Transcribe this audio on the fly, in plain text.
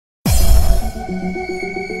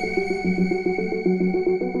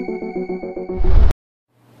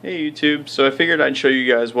Hey YouTube, so I figured I'd show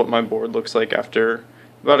you guys what my board looks like after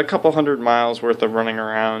about a couple hundred miles worth of running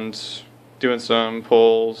around, doing some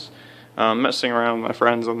pulls, messing around with my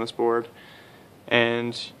friends on this board.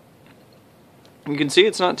 And you can see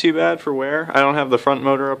it's not too bad for wear. I don't have the front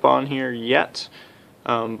motor up on here yet,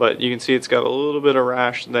 but you can see it's got a little bit of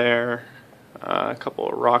rash there, a couple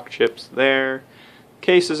of rock chips there.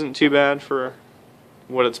 Case isn't too bad for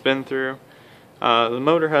what it's been through. The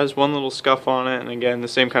motor has one little scuff on it, and again the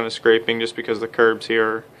same kind of scraping just because the curbs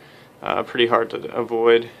here are pretty hard to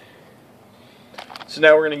avoid. So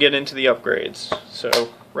now we're going to get into the upgrades. So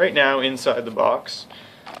right now inside the box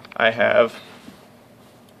I have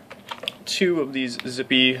two of these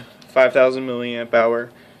zippy 5000 milliamp hour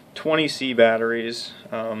 20C batteries.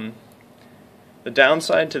 The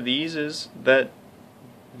downside to these is that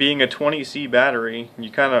being a 20C battery, you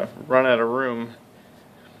kind of run out of room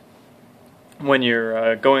when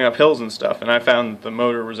you're going up hills and stuff, and I found that the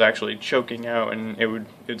motor was actually choking out and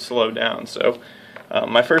it'd slow down. So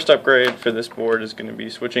my first upgrade for this board is going to be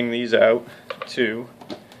switching these out to,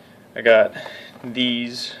 I got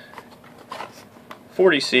these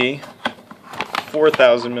 40C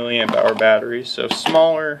 4000 milliamp hour batteries, so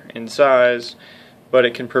smaller in size, but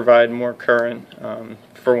it can provide more current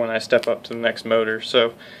for when I step up to the next motor.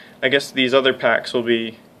 So I guess these other packs will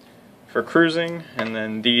be for cruising, and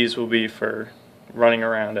then these will be for running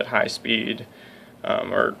around at high speed,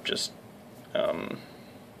 or just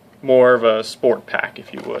more of a sport pack,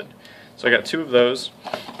 if you would. So I got two of those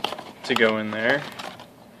to go in there,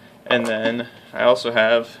 and then I also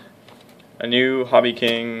have a new Hobby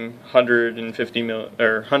King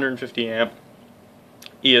 150 amp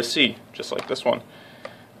ESC, just like this one.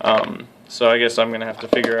 So I guess I'm going to have to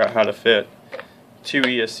figure out how to fit two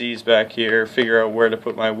ESCs back here, figure out where to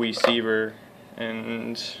put my receiver,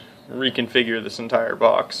 and reconfigure this entire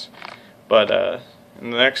box. But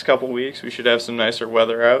in the next couple weeks we should have some nicer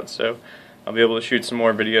weather out, so I'll be able to shoot some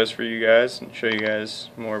more videos for you guys and show you guys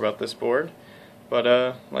more about this board.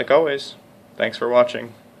 But like always, thanks for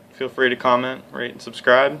watching. Feel free to comment, rate, and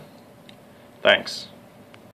subscribe. Thanks.